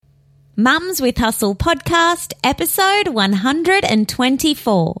Mums with Hustle podcast, episode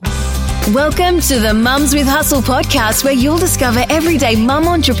 124. Welcome to the Mums with Hustle podcast, where you'll discover everyday mum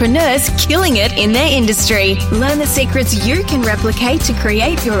entrepreneurs killing it in their industry. Learn the secrets you can replicate to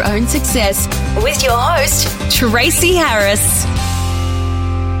create your own success. With your host, Tracy Harris.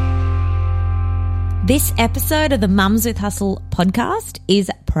 This episode of the Mums with Hustle podcast is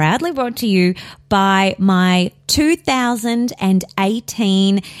proudly brought to you by my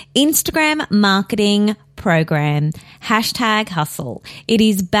 2018 Instagram marketing program, #Hustle. It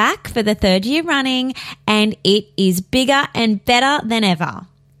is back for the third year running and it is bigger and better than ever.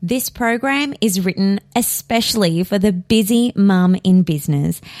 This program is written especially for the busy mum in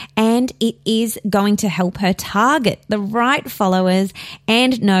business, and it is going to help her target the right followers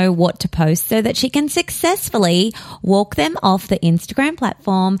and know what to post so that she can successfully walk them off the Instagram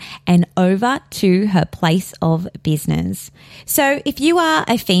platform and over to her place of business. So if you are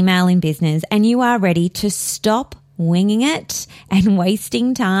a female in business and you are ready to stop winging it and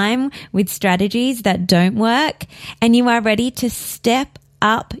wasting time with strategies that don't work, and you are ready to step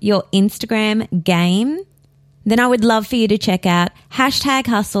up your Instagram game, then I would love for you to check out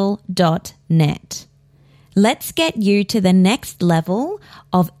 #hustle.net. Let's get you to the next level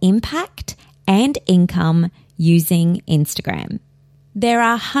of impact and income using Instagram. There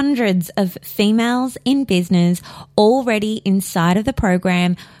are hundreds of females in business already inside of the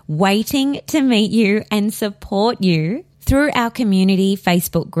program waiting to meet you and support you through our community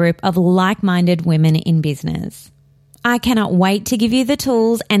Facebook group of like-minded women in business. I cannot wait to give you the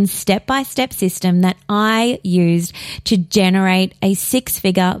tools and step-by-step system that I used to generate a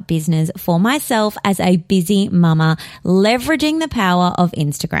six-figure business for myself as a busy mama, leveraging the power of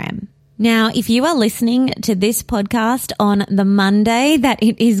Instagram. Now, if you are listening to this podcast on the Monday that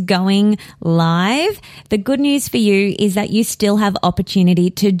it is going live, the good news for you is that you still have opportunity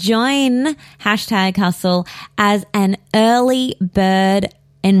to join #Hustle as an early bird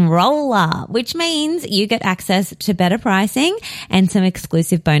enroller, which means you get access to better pricing and some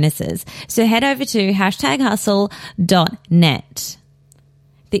exclusive bonuses. So head over to #hustle.net.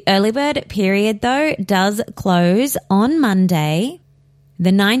 The early bird period, though, does close on Monday,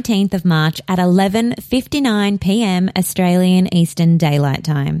 the 19th of March at 11:59 p.m. Australian Eastern Daylight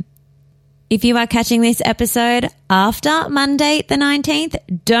Time. If you are catching this episode after Monday the 19th,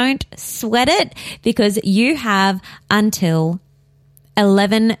 don't sweat it, because you have until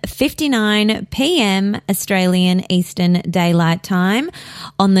 11:59 p.m. Australian Eastern Daylight Time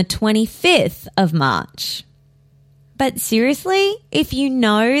on the 25th of March. But seriously, if you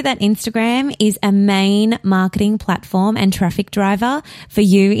know that Instagram is a main marketing platform and traffic driver for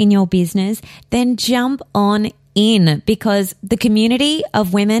you in your business, then jump on in, because the community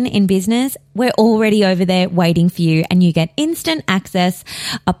of women in business, we're already over there waiting for you, and you get instant access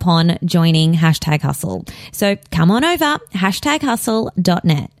upon joining #Hustle. So come on over,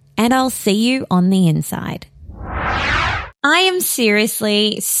 #hustle.net, and I'll see you on the inside. I am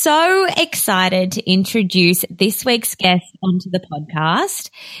seriously so excited to introduce this week's guest onto the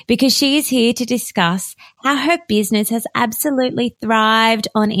podcast, because she is here to discuss how her business has absolutely thrived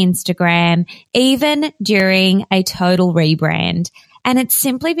on Instagram, even during a total rebrand. And it's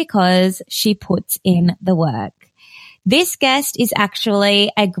simply because she puts in the work. This guest is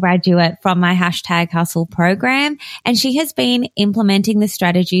actually a graduate from my #Hustle program, and she has been implementing the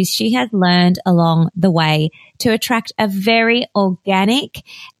strategies she has learned along the way to attract a very organic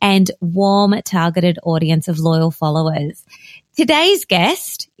and warm targeted audience of loyal followers. Today's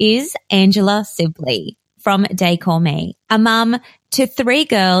guest is Angela Sibley from Decor Me, a mum to 3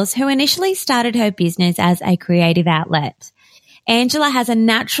 girls who initially started her business as a creative outlet. Angela has a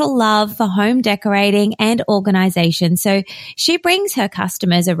natural love for home decorating and organization, so she brings her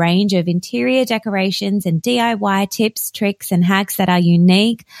customers a range of interior decorations and DIY tips, tricks, and hacks that are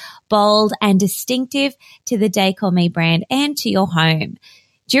unique, bold, and distinctive to the Decor Me brand and to your home.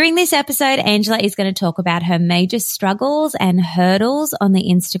 During this episode, Angela is going to talk about her major struggles and hurdles on the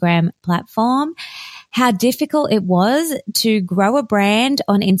Instagram platform, how difficult it was to grow a brand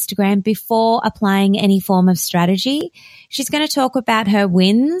on Instagram before applying any form of strategy. She's going to talk about her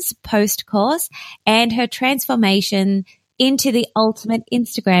wins post-course and her transformation into the ultimate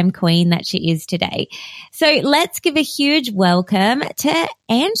Instagram queen that she is today. So let's give a huge welcome to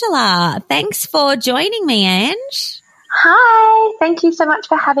Angela. Thanks for joining me, Ange. Hi, thank you so much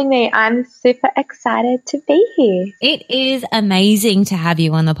for having me. I'm super excited to be here. It is amazing to have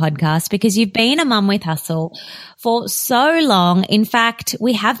you on the podcast because you've been a mum with hustle for so long. In fact,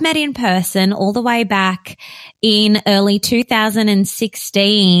 we have met in person all the way back in early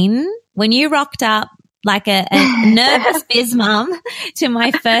 2016 when you rocked up like a nervous biz mum to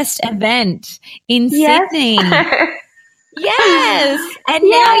my first event in Sydney. Yes. And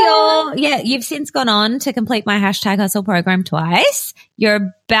now you've since gone on to complete my #Hustle program twice.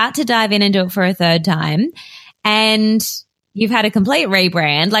 You're about to dive in and do it for a third time. And you've had a complete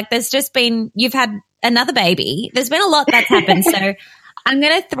rebrand. Like you've had another baby. There's been a lot that's happened. So I'm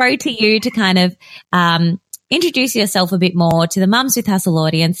going to throw to you to kind of introduce yourself a bit more to the Mums with Hustle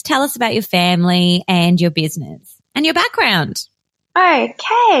audience. Tell us about your family and your business and your background.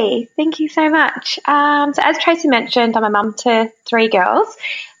 Okay, thank you so much. So as Tracy mentioned, I'm a mum to 3 girls.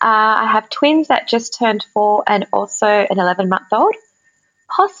 I have twins that just turned 4 and also an 11-month-old.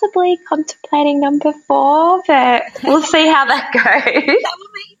 Possibly contemplating number 4, but we'll see how that goes. That's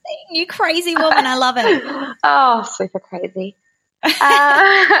amazing. You crazy woman. I love it. Oh, super crazy.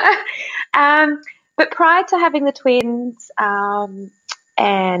 But prior to having the twins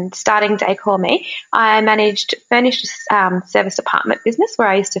and starting Day Call Me, I managed furnished service apartment business where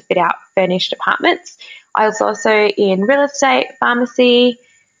I used to fit out furnished apartments. I was also in real estate, pharmacy,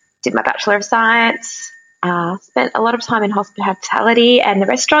 did my Bachelor of Science, spent a lot of time in hospitality and the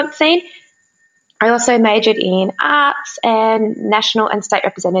restaurant scene. I also majored in arts and national and state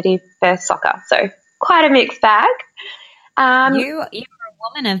representative for soccer. So quite a mixed bag. You're a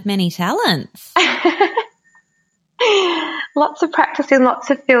woman of many talents. Lots of practice in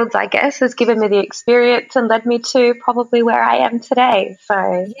lots of fields, I guess, has given me the experience and led me to probably where I am today. So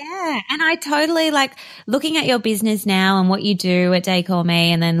yeah, and I totally like looking at your business now and what you do at Day Call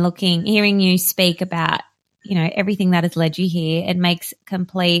Me, and then hearing you speak about, everything that has led you here. It makes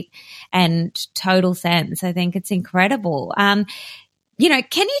complete and total sense. I think it's incredible. Can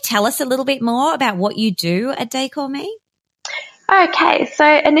you tell us a little bit more about what you do at Day Call Me? Okay, so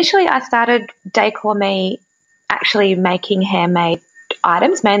initially I started Day Call Me actually making handmade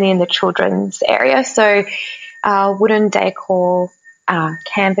items, mainly in the children's area. So wooden decor,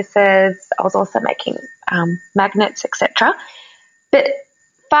 canvases. I was also making magnets, etc. But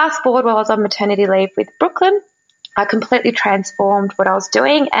fast forward, while I was on maternity leave with Brooklyn, I completely transformed what I was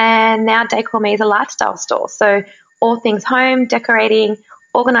doing, and now Day Call Me is a lifestyle store. So all things home, decorating,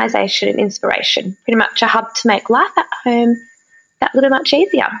 organisation and inspiration. Pretty much a hub to make life at home that little much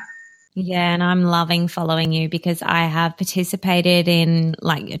easier. Yeah, and I'm loving following you because I have participated in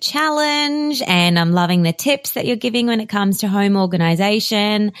your challenge, and I'm loving the tips that you're giving when it comes to home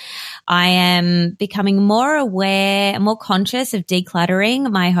organisation. I am becoming more aware, more conscious of decluttering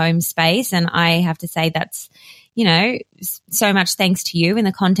my home space, and I have to say that's, so much thanks to you and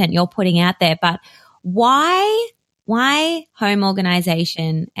the content you're putting out there. But why home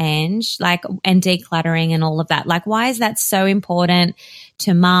organisation, and decluttering and all of that? Why is that so important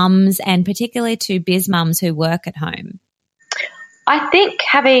to mums and particularly to biz mums who work at home? I think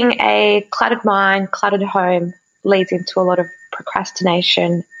having a cluttered mind, cluttered home leads into a lot of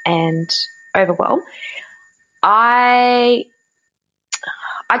procrastination and overwhelm. I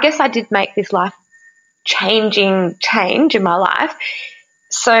guess I did make this life-changing change in my life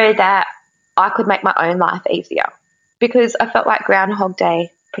so that I could make my own life easier, because I felt like Groundhog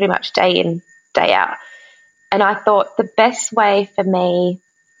Day pretty much day in, day out. And I thought the best way for me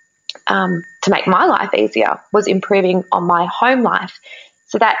to make my life easier was improving on my home life.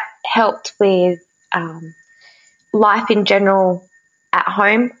 So that helped with life in general at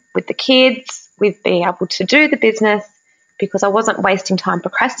home with the kids, with being able to do the business, because I wasn't wasting time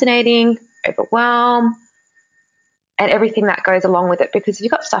procrastinating, overwhelm, and everything that goes along with it. Because if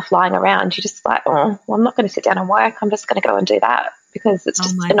you've got stuff lying around, you're just like, oh, well, I'm not going to sit down and work. I'm just going to go and do that because it's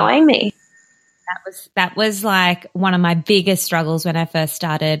just annoying me. That was one of my biggest struggles when I first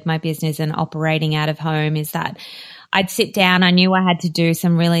started my business and operating out of home, is that I'd sit down. I knew I had to do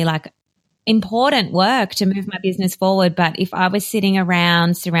some really important work to move my business forward. But if I was sitting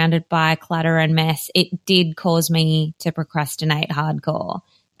around surrounded by clutter and mess, it did cause me to procrastinate hardcore.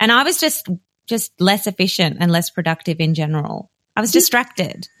 And I was just less efficient and less productive in general. I was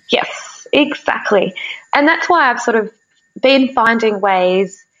distracted. Yes, exactly. And that's why I've sort of been finding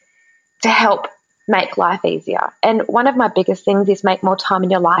ways to help make life easier. And one of my biggest things is make more time in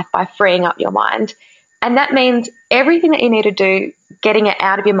your life by freeing up your mind. And that means everything that you need to do, getting it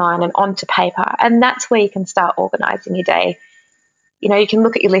out of your mind and onto paper. And that's where you can start organising your day. You can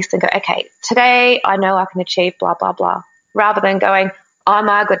look at your list and go, okay, today I know I can achieve blah, blah, blah, rather than going, oh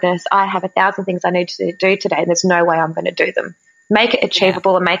my goodness, I have 1,000 things I need to do today and there's no way I'm going to do them. Make it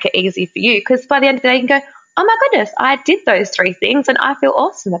achievable and make it easy for you, because by the end of the day you can go, oh my goodness, I did those 3 things and I feel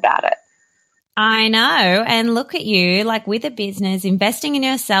awesome about it. I know. And look at you, with a business, investing in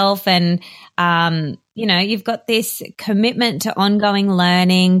yourself and you know, you've got this commitment to ongoing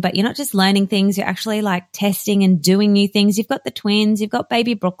learning, but you're not just learning things, you're actually like testing and doing new things. You've got the twins, you've got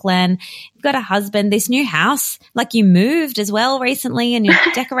baby Brooklyn, you've got a husband, this new house, like you moved as well recently and you're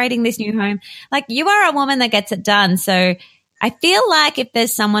decorating this new home. Like you are a woman that gets it done. So I feel like if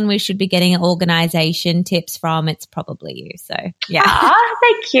there's someone we should be getting organization tips from, it's probably you. So yeah.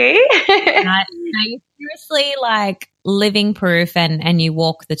 Thank you. You're seriously like living proof and you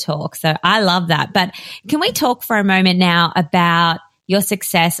walk the talk. So I love that. But can we talk for a moment now about your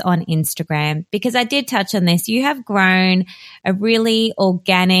success on Instagram? Because I did touch on this. You have grown a really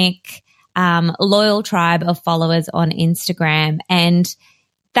organic, loyal tribe of followers on Instagram, and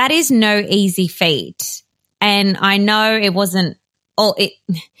that is no easy feat. And I know it wasn't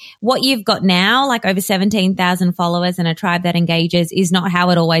what you've got now, like over 17,000 followers and a tribe that engages, is not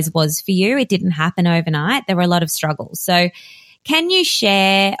how it always was for you. It didn't happen overnight. There were a lot of struggles. So can you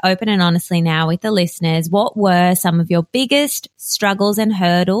share open and honestly now with the listeners, what were some of your biggest struggles and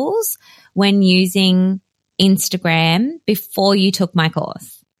hurdles when using Instagram before you took my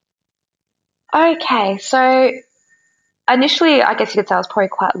course? Okay, so initially, I guess you could say I was probably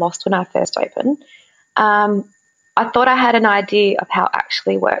quite lost when I first opened. I thought I had an idea of how it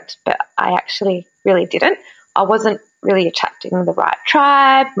actually worked, but I actually really didn't. I wasn't really attracting the right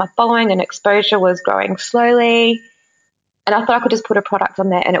tribe. My following and exposure was growing slowly, and I thought I could just put a product on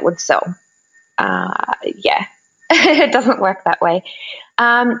there and it would sell. It doesn't work that way.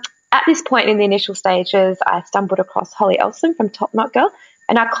 At this point in the initial stages, I stumbled across Holly Elson from Top Knot Girl,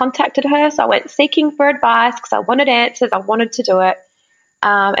 and I contacted her. So I went seeking for advice because I wanted answers. I wanted to do it.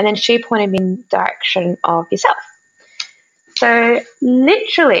 And then she pointed me in the direction of yourself. So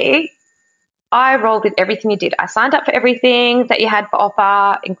literally, I rolled with everything you did. I signed up for everything that you had for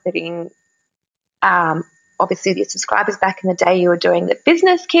offer, including obviously your subscribers back in the day. You were doing the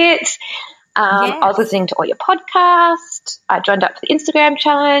business kits. Yes. I was listening to all your podcasts. I joined up for the Instagram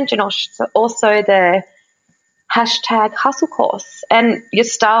challenge and also the hashtag hustle course. And your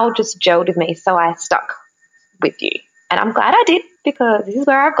style just gelled with me, so I stuck with you. And I'm glad I did, because this is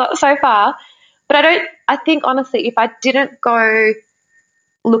where I've got so far. But I think honestly, if I didn't go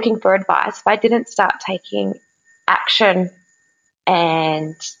looking for advice, if I didn't start taking action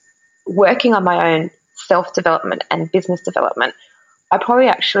and working on my own self-development and business development, I probably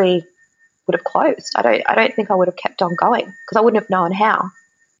actually would have closed. I don't think I would have kept on going because I wouldn't have known how.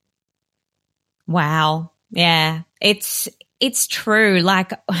 Wow. Yeah. It's true.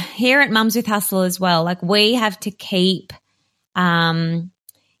 Like here at Mums with Hustle as well, like we have to keep on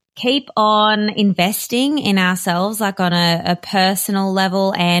investing in ourselves, like on a personal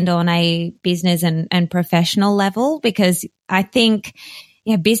level and on a business and professional level, because I think,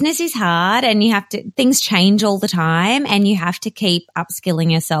 business is hard and things change all the time and you have to keep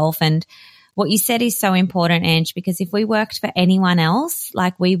upskilling yourself. And what you said is so important, Ange, because if we worked for anyone else,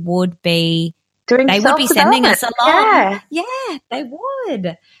 like they would be sending us along. Yeah, they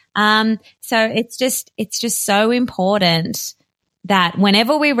would. So it's just so important that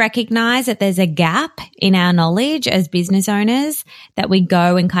whenever we recognize that there's a gap in our knowledge as business owners, that we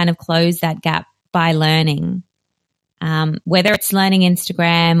go and kind of close that gap by learning. Whether it's learning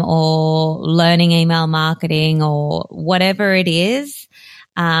Instagram or learning email marketing or whatever it is,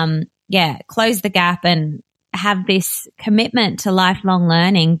 close the gap and have this commitment to lifelong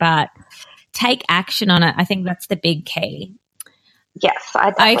learning, but take action on it. I think that's the big key. Yes, I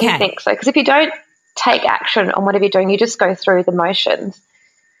definitely think so. Because if you don't take action on whatever you're doing, you just go through the motions.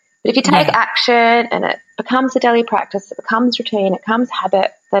 But if you take action and it becomes a daily practice, it becomes routine, it becomes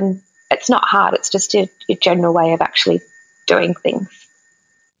habit, then it's not hard. It's just your general way of actually doing things.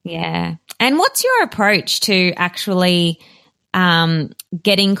 Yeah. And what's your approach to actually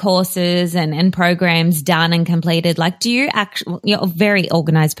getting courses and programs done and completed? Like, do you you're a very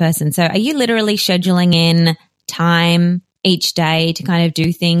organized person. So are you literally scheduling in time each day to kind of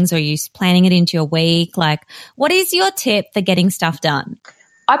do things, or are you planning it into your week? Like, what is your tip for getting stuff done?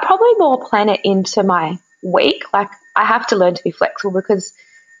 I probably more plan it into my week. Like, I have to learn to be flexible because,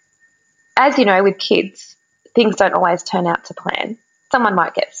 as you know, with kids, things don't always turn out to plan. Someone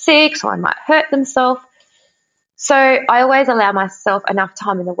might get sick, someone might hurt themselves. So I always allow myself enough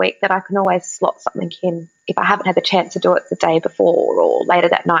time in the week that I can always slot something in if I haven't had the chance to do it the day before or later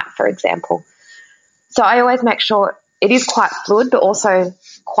that night, for example. So I always make sure it is quite fluid, but also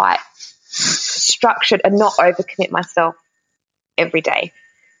quite structured and not overcommit myself every day.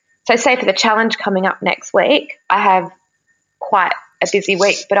 So say for the challenge coming up next week, I have quite a busy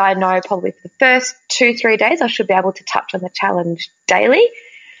week, but I know probably for the first 2-3 days I should be able to touch on the challenge daily.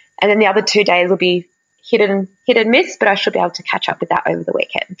 And then the other 2 days will be hit and miss, but I should be able to catch up with that over the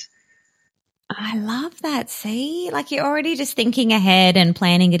weekend. I love that. See, like you're already just thinking ahead and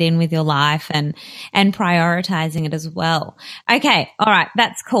planning it in with your life and prioritizing it as well. Okay. All right.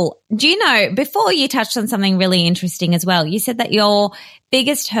 That's cool. Do you know, before you touched on something really interesting as well, you said that your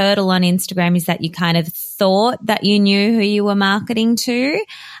biggest hurdle on Instagram is that you kind of thought that you knew who you were marketing to.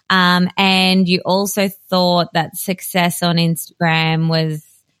 And you also thought that success on Instagram was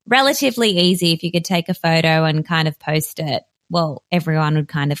relatively easy. If you could take a photo and kind of post it, well, everyone would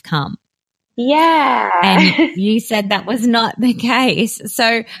kind of come. Yeah. And you said that was not the case.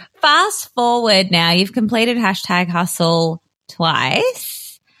 So fast forward now, you've completed #hustle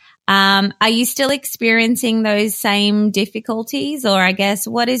twice. Are you still experiencing those same difficulties, or I guess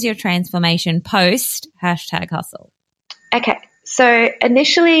what is your transformation post #hustle? Okay. So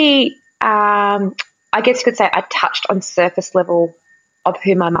initially, I guess you could say I touched on surface level of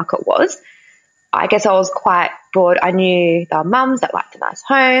who my market was. I guess I was quite broad. I knew there were mums that liked a nice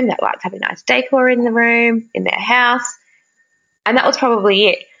home, that liked having nice decor in the room, in their house, and that was probably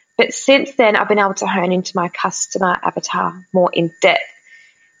it. But since then, I've been able to hone into my customer avatar more in depth,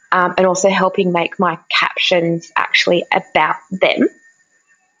 and also helping make my captions actually about them.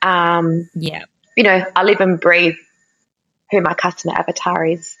 Yeah. You know, I live and breathe who my customer avatar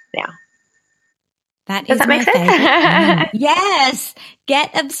is now. Does that make sense? Yes.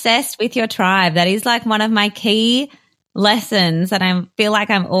 Get obsessed with your tribe. That is like one of my key lessons that I feel like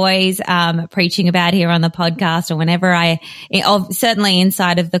I'm always preaching about here on the podcast, or whenever certainly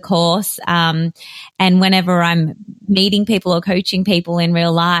inside of the course, and whenever I'm meeting people or coaching people in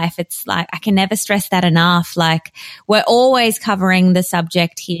real life, it's like I can never stress that enough. Like we're always covering the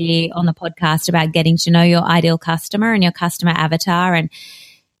subject here on the podcast about getting to know your ideal customer and your customer avatar, and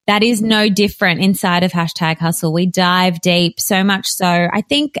that is no different inside of #hustle. We dive deep, so much so. I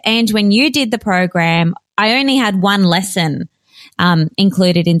think, Ange, when you did the program, I only had one lesson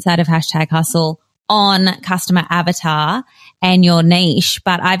included inside of #hustle on customer avatar and your niche,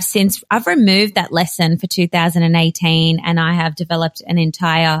 but I've removed that lesson for 2018, and I have developed an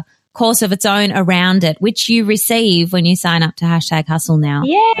entire course of its own around it, which you receive when you sign up to #hustle now.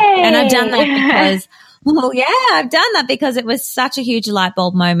 Yay! And I've done that because well, yeah, I've done that because it was such a huge light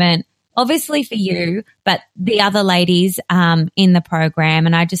bulb moment, obviously for you, but the other ladies in the program.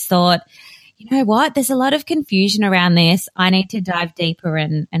 And I just thought, you know what, there's a lot of confusion around this. I need to dive deeper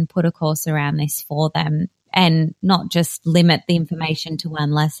and put a course around this for them and not just limit the information to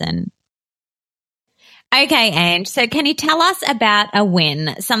one lesson. Okay, Ange, so can you tell us about a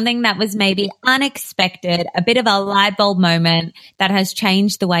win, something that was maybe unexpected, a bit of a light bulb moment that has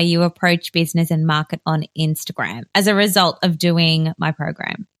changed the way you approach business and market on Instagram as a result of doing my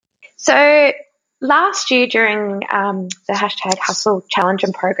program? So last year during the #hustle challenge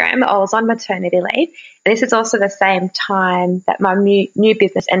and program, I was on maternity leave. And this is also the same time that my new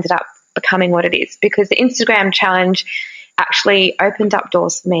business ended up becoming what it is, because the Instagram challenge actually opened up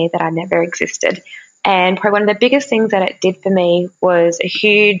doors for me that I never existed. And probably one of the biggest things that it did for me was a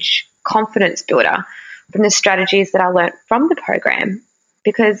huge confidence builder from the strategies that I learnt from the program,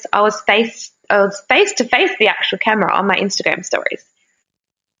 because I was face to face the actual camera on my Instagram stories.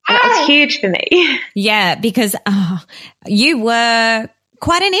 And it was huge for me. Yeah, because you were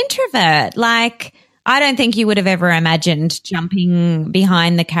quite an introvert. Like, I don't think you would have ever imagined jumping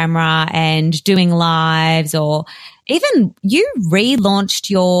behind the camera and doing lives, or even you relaunched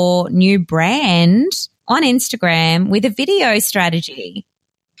your new brand on Instagram with a video strategy.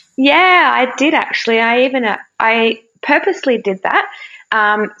 Yeah, I did actually. I purposely did that.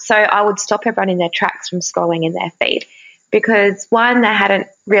 So I would stop everyone in their tracks from scrolling in their feed, because one, they hadn't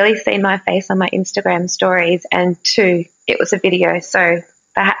really seen my face on my Instagram stories, and two, it was a video. So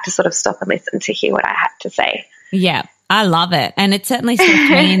they had to sort of stop and listen to hear what I had to say. Yeah, I love it. And it certainly stopped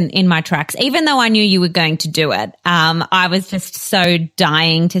me in my tracks. Even though I knew you were going to do it, I was just so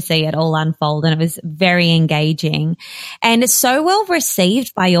dying to see it all unfold, and it was very engaging. And it's so well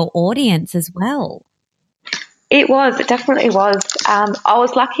received by your audience as well. It definitely was. I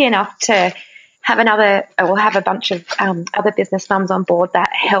was lucky enough to have a bunch of other business mums on board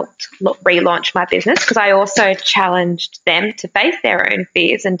that helped relaunch my business, because I also challenged them to face their own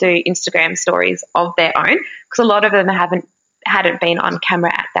fears and do Instagram stories of their own, because a lot of them hadn't been on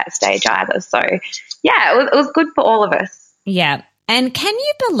camera at that stage either. So, yeah, it was good for all of us. Yeah. And can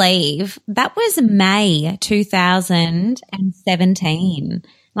you believe that was May 2017?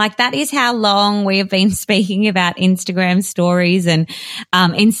 Like, that is how long we have been speaking about Instagram stories and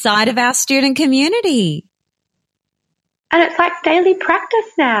inside of our student community. And it's like daily practice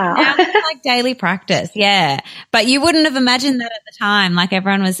now. Now it's like daily practice, yeah. But you wouldn't have imagined that at the time. Like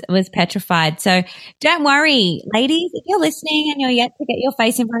everyone was petrified. So don't worry, ladies, if you're listening and you're yet to get your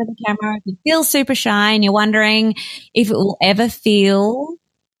face in front of the camera, if you feel super shy and you're wondering if it will ever feel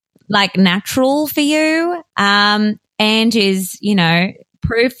like natural for you, Ange is, you know,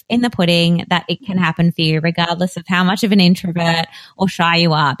 proof in the pudding that it can happen for you regardless of how much of an introvert or shy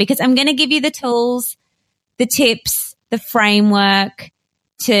you are. Because I'm going to give you the tools, the tips, the framework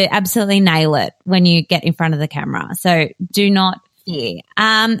to absolutely nail it when you get in front of the camera. So do not fear.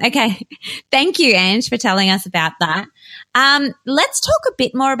 Okay. Thank you, Ange, for telling us about that. Let's talk a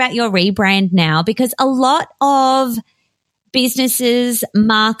bit more about your rebrand now, because a lot of businesses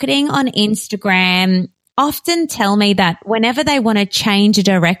marketing on Instagram often tell me that whenever they want to change a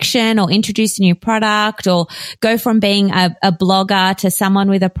direction or introduce a new product or go from being a blogger to someone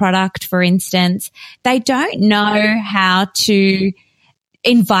with a product, for instance, they don't know how to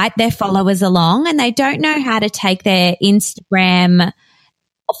invite their followers along, and they don't know how to take their Instagram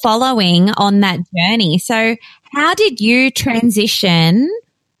following on that journey. So how did you transition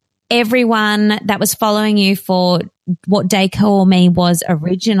everyone that was following you for what Decor Me was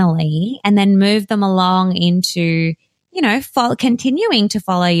originally and then move them along into, you know, continuing to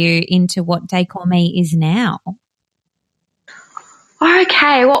follow you into what Decor Me is now?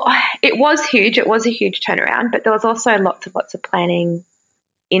 Okay, well, it was huge. It was a huge turnaround, but there was also lots of planning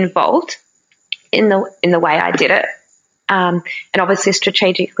involved in the way I did it, and obviously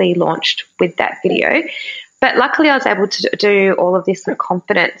strategically launched with that video. But luckily I was able to do all of this with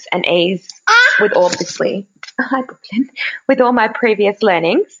confidence and ease with obviously, hi Brooklyn, with all my previous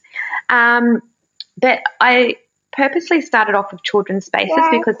learnings. But I purposely started off with children's spaces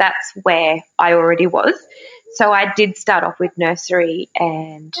because that's where I already was. So I did start off with nursery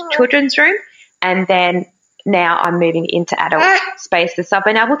and children's room, and then now I'm moving into adult spaces. So I've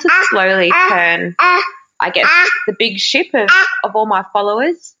been able to slowly turn, I guess, the big ship of all my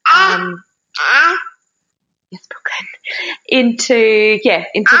followers, yes, Brooklyn, into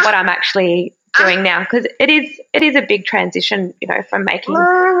what I'm actually doing now, because it is a big transition, you know, from making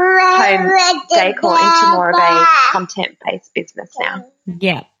home decor into more of a content-based business now.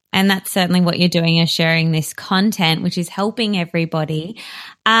 Yeah. And that's certainly what you're doing, is sharing this content, which is helping everybody.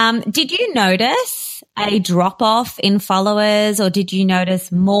 Did you notice a drop-off in followers, or did you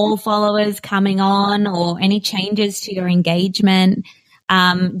notice more followers coming on, or any changes to your engagement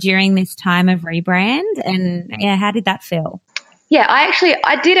during this time of rebrand? And, yeah, how did that feel? Yeah,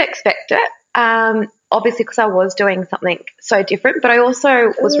 I did expect it, obviously because I was doing something so different, but I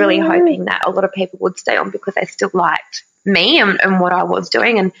also was really hoping that a lot of people would stay on because they still liked me and what I was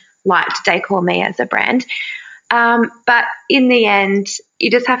doing and liked Decor Me as a brand. But in the end, you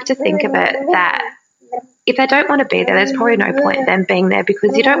just have to think of it that if they don't want to be there, there's probably no point in them being there,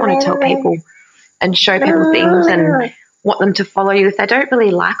 because you don't want to tell people and show people things and want them to follow you if they don't really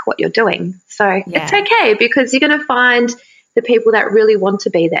like what you're doing. So it's okay, because you're going to find the people that really want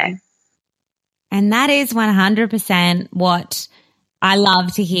to be there. And that is 100% what I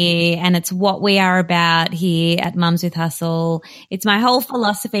love to hear, and it's what we are about here at Mums with Hustle. It's my whole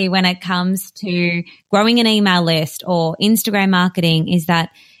philosophy when it comes to growing an email list or Instagram marketing, is that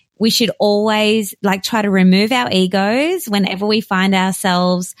we should always try to remove our egos whenever we find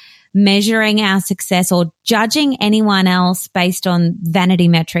ourselves measuring our success or judging anyone else based on vanity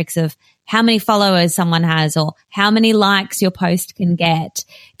metrics of how many followers someone has or how many likes your post can get,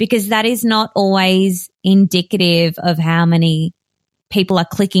 because that is not always indicative of how many people are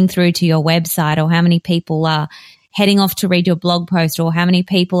clicking through to your website, or how many people are heading off to read your blog post, or how many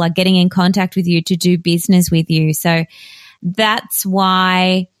people are getting in contact with you to do business with you. So that's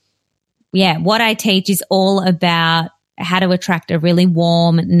why, what I teach is all about how to attract a really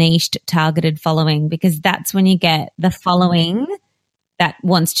warm, niched, targeted following, because that's when you get the following that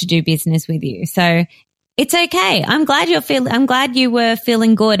wants to do business with you. So it's okay. I'm glad you were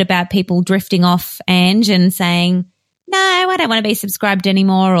feeling good about people drifting off, Ange, and saying, no, I don't want to be subscribed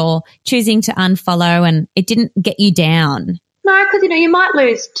anymore, or choosing to unfollow, and it didn't get you down. No, because, you might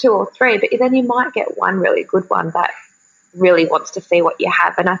lose 2 or 3, but then you might get one really good one that really wants to see what you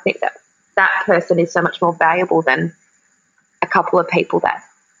have. And I think that person is so much more valuable than a couple of people that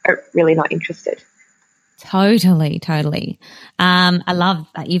are really not interested. Totally. I love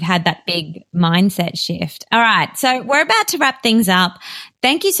that you've had that big mindset shift. All right, so we're about to wrap things up.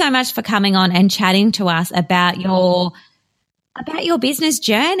 Thank you so much for coming on and chatting to us about your business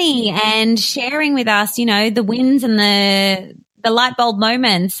journey and sharing with us, the wins and the light bulb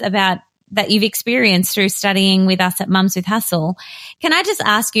moments about that you've experienced through studying with us at Mums with Hustle. Can I just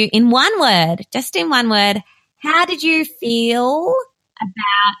ask you in one word, How did you feel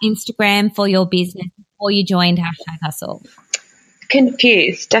about Instagram for your business before you joined #Hustle?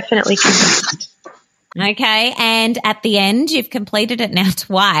 Confused, definitely confused. Okay, and at the end, you've completed it now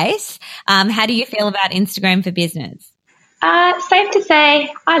twice. How do you feel about Instagram for business? Safe to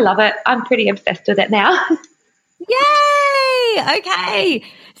say, I love it. I'm pretty obsessed with it now. Yay! Okay.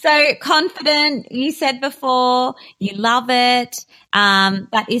 So confident, you said before, you love it.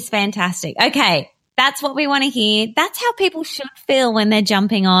 That is fantastic. Okay. That's what we want to hear. That's how people should feel when they're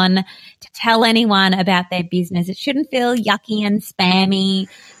jumping on to tell anyone about their business. It shouldn't feel yucky and spammy.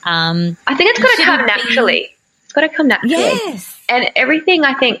 I think it's got to come naturally. It's got to come naturally. Yes. And everything,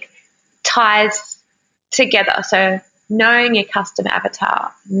 I think, ties together. So knowing your customer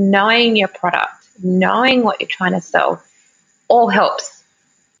avatar, knowing your product, knowing what you're trying to sell, all helps.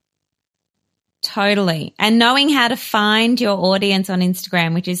 Totally. And knowing how to find your audience on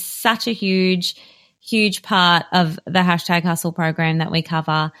Instagram, which is such a huge part of the #Hustle program that we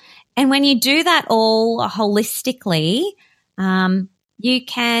cover. And when you do that all holistically, you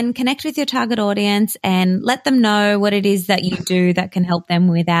can connect with your target audience and let them know what it is that you do that can help them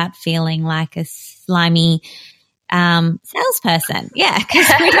without feeling like a slimy salesperson. Yeah,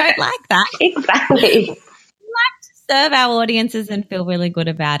 because we don't like that. Exactly. We like to serve our audiences and feel really good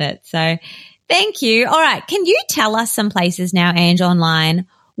about it. So thank you. All right. Can you tell us some places now, Ange, online?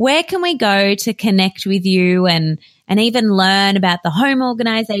 Where can we go to connect with you and even learn about the home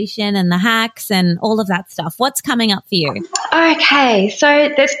organisation and the hacks and all of that stuff? What's coming up for you? Okay, so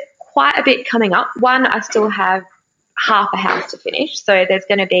there's quite a bit coming up. One, I still have half a house to finish, so there's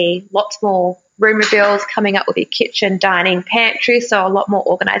going to be lots more room reveals coming up with your kitchen, dining, pantry, so a lot more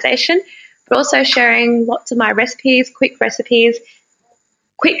organisation, but also sharing lots of my recipes, quick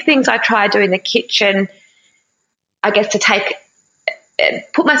things I try to do in the kitchen, I guess, to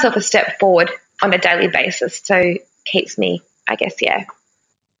put myself a step forward on a daily basis. So keeps me, I guess,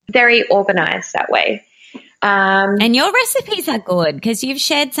 very organised that way. And your recipes are good because you've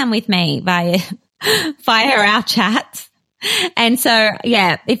shared some with me via our chats. And so,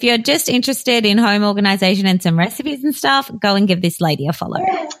 if you're just interested in home organisation and some recipes and stuff, go and give this lady a follow.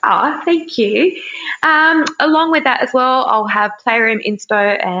 Oh, thank you. Along with that as well, I'll have Playroom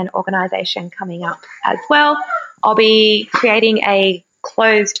Inspo and organisation coming up as well. I'll be creating a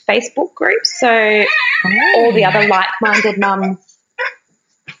closed Facebook group, so all the other like-minded mums.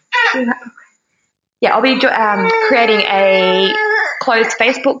 Yeah, I'll be creating a closed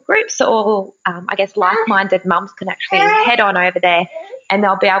Facebook group, so all, I guess, like-minded mums can actually head on over there and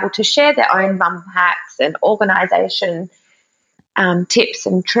they'll be able to share their own mum hacks and organisation tips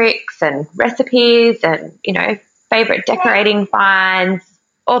and tricks and recipes and, favourite decorating finds,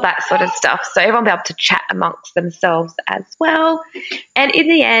 all that sort of stuff. So everyone will be able to chat amongst themselves as well. And in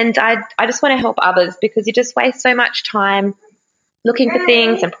the end, I just want to help others because you just waste so much time looking for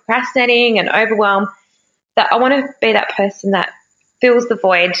things and procrastinating and overwhelm, that I want to be that person that fills the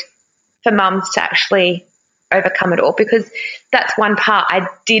void for mums to actually overcome it all, because that's one part I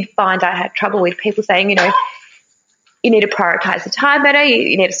did find I had trouble with, people saying, you need to prioritize the time better,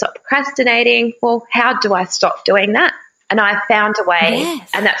 you need to stop procrastinating. Well, how do I stop doing that? And I found a way,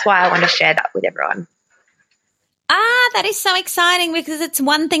 and that's why I want to share that with everyone. That is so exciting, because it's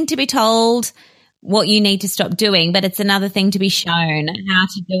one thing to be told what you need to stop doing, but it's another thing to be shown how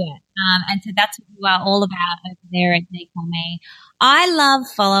to do it. And so that's what you are all about over there at They Call Me. I love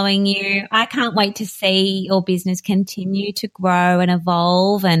following you. I can't wait to see your business continue to grow and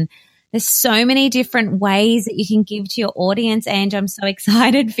evolve, and there's so many different ways that you can give to your audience, Ange. I'm so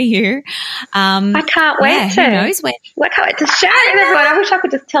excited for you. I can't wait to. Who knows when? I can't wait to share it with everyone. I wish I could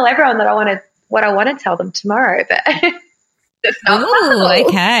just tell everyone that what I want to tell them tomorrow, but it's not possible.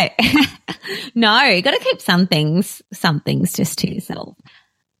 Okay. No, you got to keep some things just to yourself.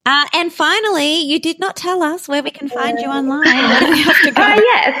 And finally, you did not tell us where we can find you online. Where do we have to go?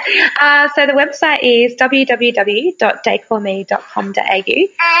 Yes. So the website is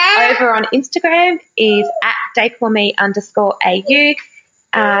www.daycallme.com.au. Over on Instagram is @daycallme_au.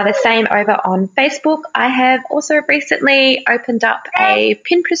 The same over on Facebook. I have also recently opened up a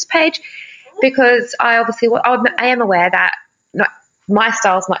Pinterest page because I am aware that my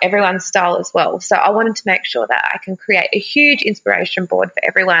style is not everyone's style as well. So I wanted to make sure that I can create a huge inspiration board for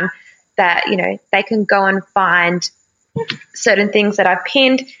everyone that, they can go and find certain things that I've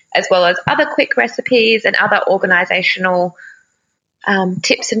pinned, as well as other quick recipes and other organizational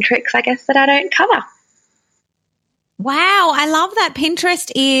tips and tricks, I guess, that I don't cover. Wow, I love that.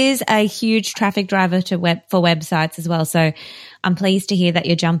 Pinterest is a huge traffic driver for websites as well. So I'm pleased to hear that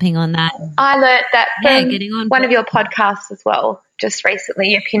you're jumping on that. I learnt that from getting on one of your podcasts as well, just recently,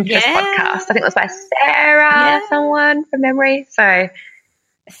 your Pinterest podcast. I think it was by Sarah, someone from memory. So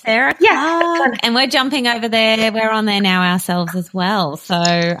Sarah Clark, and we're jumping over there. We're on there now ourselves as well. So,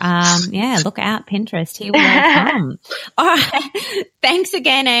 look out, Pinterest. Here we come. All right. Thanks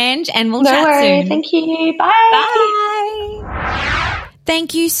again, Ange, and we'll chat soon. Thank you. Bye. Bye.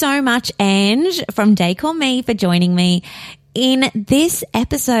 Thank you so much, Ange, from Day Call Me, for joining me in this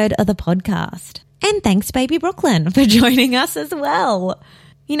episode of the podcast. And thanks, Baby Brooklyn, for joining us as well.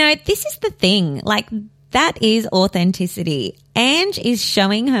 You know, this is the thing, like, that is authenticity. Ange is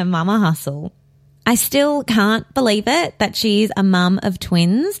showing her mama hustle. I still can't believe it that she's a mum of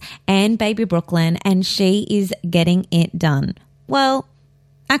twins and Baby Brooklyn, and she is getting it done. Well,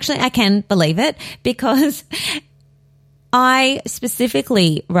 actually, I can believe it because I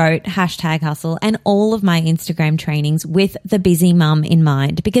specifically wrote #hustle and all of my Instagram trainings with the busy mum in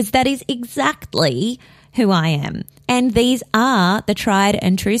mind, because that is exactly who I am. And these are the tried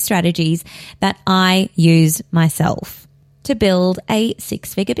and true strategies that I use myself to build a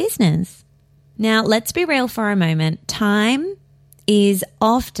 6-figure business. Now, let's be real for a moment. Time is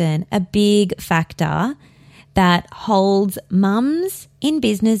often a big factor that holds mums in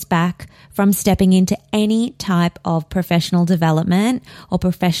business back from stepping into any type of professional development or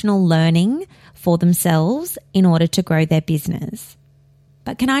professional learning for themselves in order to grow their business.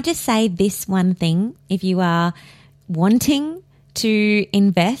 But can I just say this one thing? If you are wanting to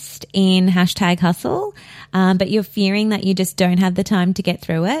invest in #hustle, but you're fearing that you just don't have the time to get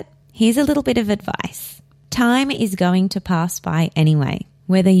through it, here's a little bit of advice. Time is going to pass by anyway,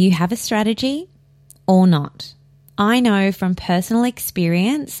 whether you have a strategy or not. I know from personal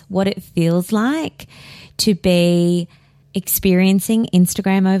experience what it feels like to be experiencing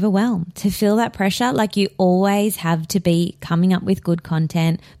Instagram overwhelm, to feel that pressure like you always have to be coming up with good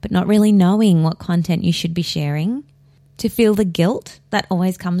content, but not really knowing what content you should be sharing, to feel the guilt that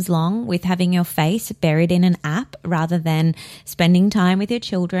always comes along with having your face buried in an app rather than spending time with your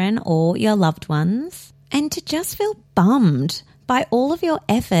children or your loved ones, and to just feel bummed by all of your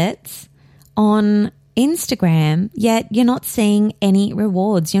efforts on Instagram, yet you're not seeing any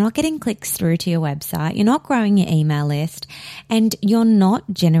rewards. You're not getting clicks through to your website. You're not growing your email list, and you're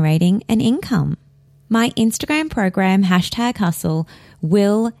not generating an income. My Instagram program, #hustle,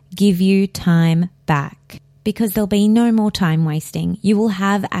 will give you time back because there'll be no more time wasting. You will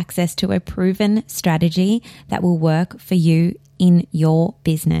have access to a proven strategy that will work for you in your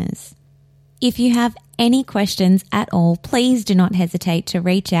business. If you have any questions at all, please do not hesitate to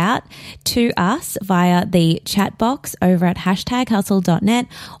reach out to us via the chat box over at #hustle.net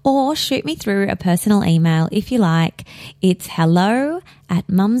or shoot me through a personal email if you like. It's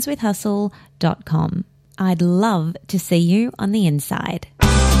hello@mumswithhustle.com. I'd love to see you on the inside.